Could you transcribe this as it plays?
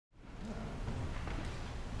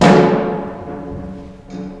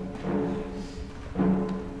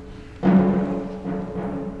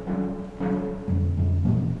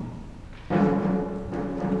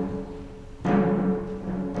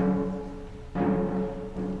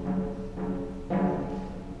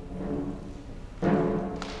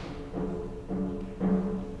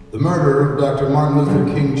murder of Dr. Martin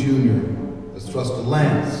Luther King Jr. has thrust a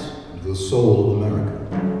lance into the soul of America.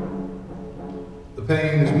 The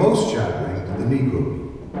pain is most shattering to the Negro.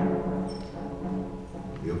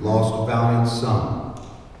 We have lost a valiant son,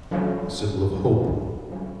 a symbol of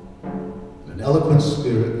hope, and an eloquent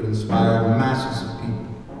spirit that inspired masses of people.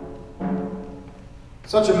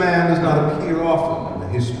 Such a man does not appear often in the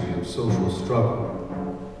history of social struggle,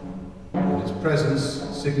 and his presence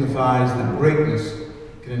signifies that greatness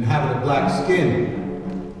can inhabit a black skin.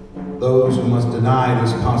 Those who must deny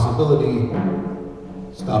this possibility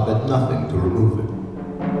stop at nothing to remove it.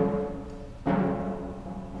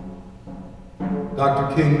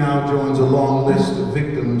 Dr. King now joins a long list of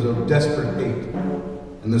victims of desperate hate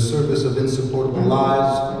in the service of insupportable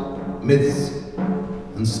lies, myths,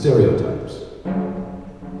 and stereotypes.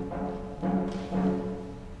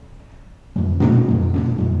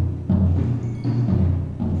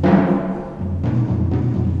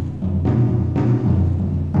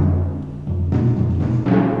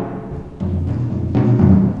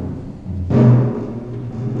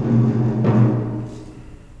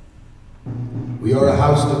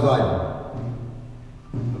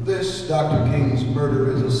 Dr. King's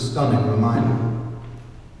murder is a stunning reminder.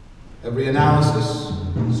 Every analysis,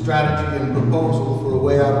 strategy, and proposal for a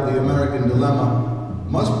way out of the American dilemma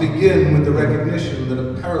must begin with the recognition that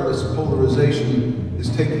a perilous polarization is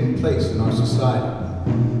taking place in our society.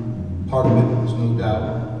 Part of it is no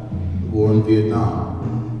doubt the war in Vietnam.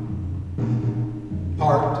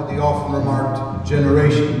 Part to the often remarked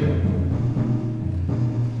generation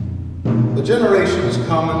gap. The generations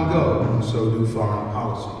come and go, and so do foreign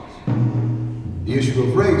policies. The issue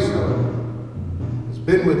of race, however, has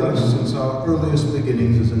been with us since our earliest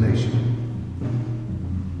beginnings as a nation.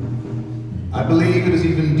 I believe it is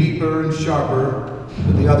even deeper and sharper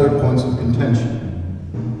than the other points of contention.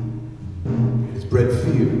 It has bred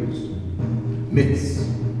fears, myths,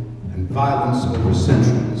 and violence over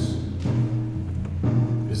centuries.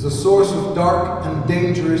 It is the source of dark and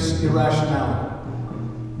dangerous irrationality,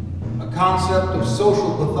 a concept of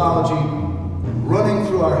social pathology running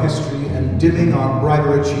through our history and dimming our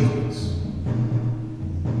brighter achievements.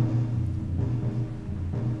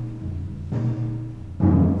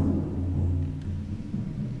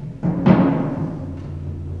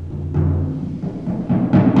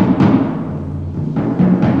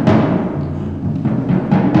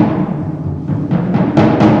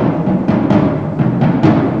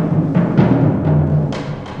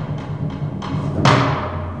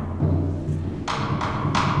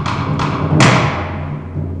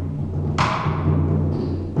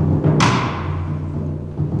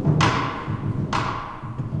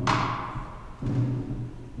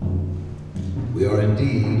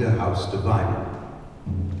 Divided.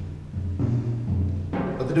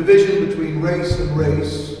 But the division between race and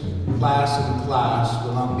race, class and class,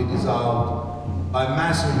 will not be dissolved by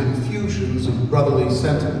massive infusions of brotherly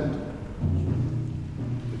sentiment.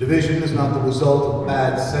 The division is not the result of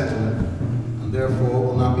bad sentiment, and therefore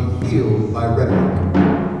will not be healed by rhetoric.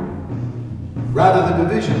 Rather, the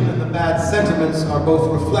division and the bad sentiments are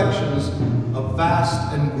both reflections of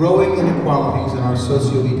vast and growing inequalities in our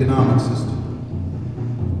socio-economic system.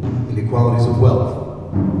 Inequalities of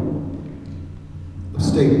wealth, of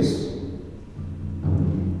status,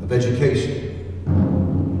 of education,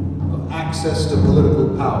 of access to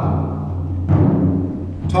political power.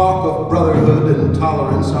 Talk of brotherhood and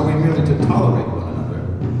tolerance, are we merely to tolerate one another,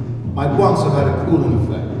 might once have had a cooling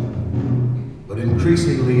effect, but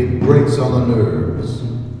increasingly it grates on the nerves.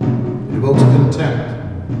 It evokes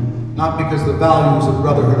contempt, not because the values of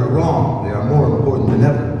brotherhood are wrong, they are more important than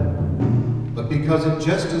ever, but because it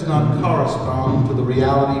just does not correspond to the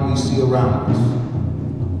reality we see around us.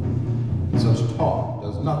 And such talk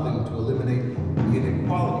does nothing to eliminate the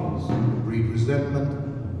inequalities that breed resentment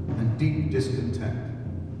and deep discontent.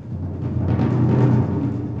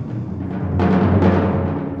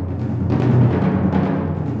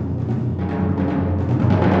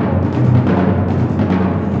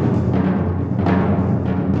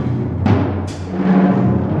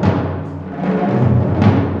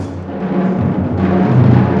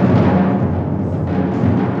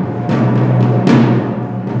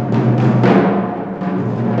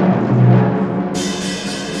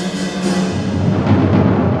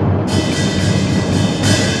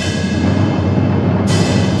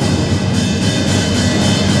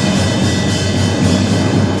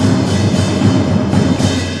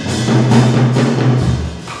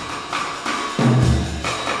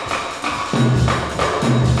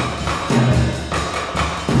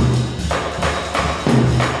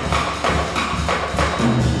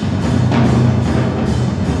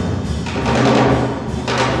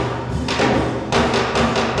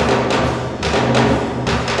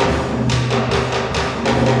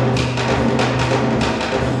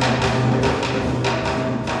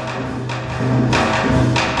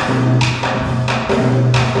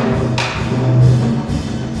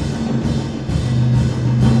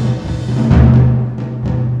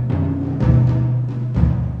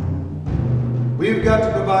 We've got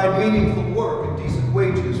to provide meaningful work and decent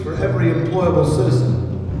wages for every employable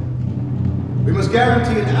citizen. We must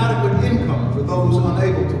guarantee an adequate income for those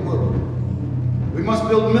unable to work. We must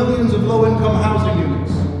build millions of low-income housing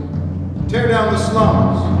units, tear down the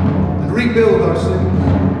slums, and rebuild our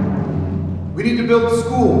cities. We need to build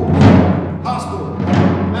schools, hospitals,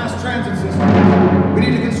 mass transit systems. We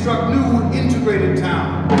need to construct new integrated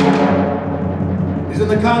towns. It is in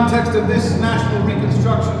the context of this national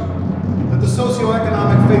reconstruction that the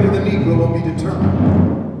socioeconomic fate of the Negro will be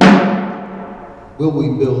determined. Will we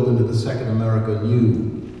build into the Second America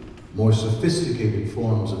new, more sophisticated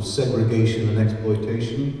forms of segregation and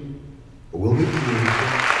exploitation, or will we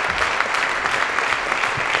create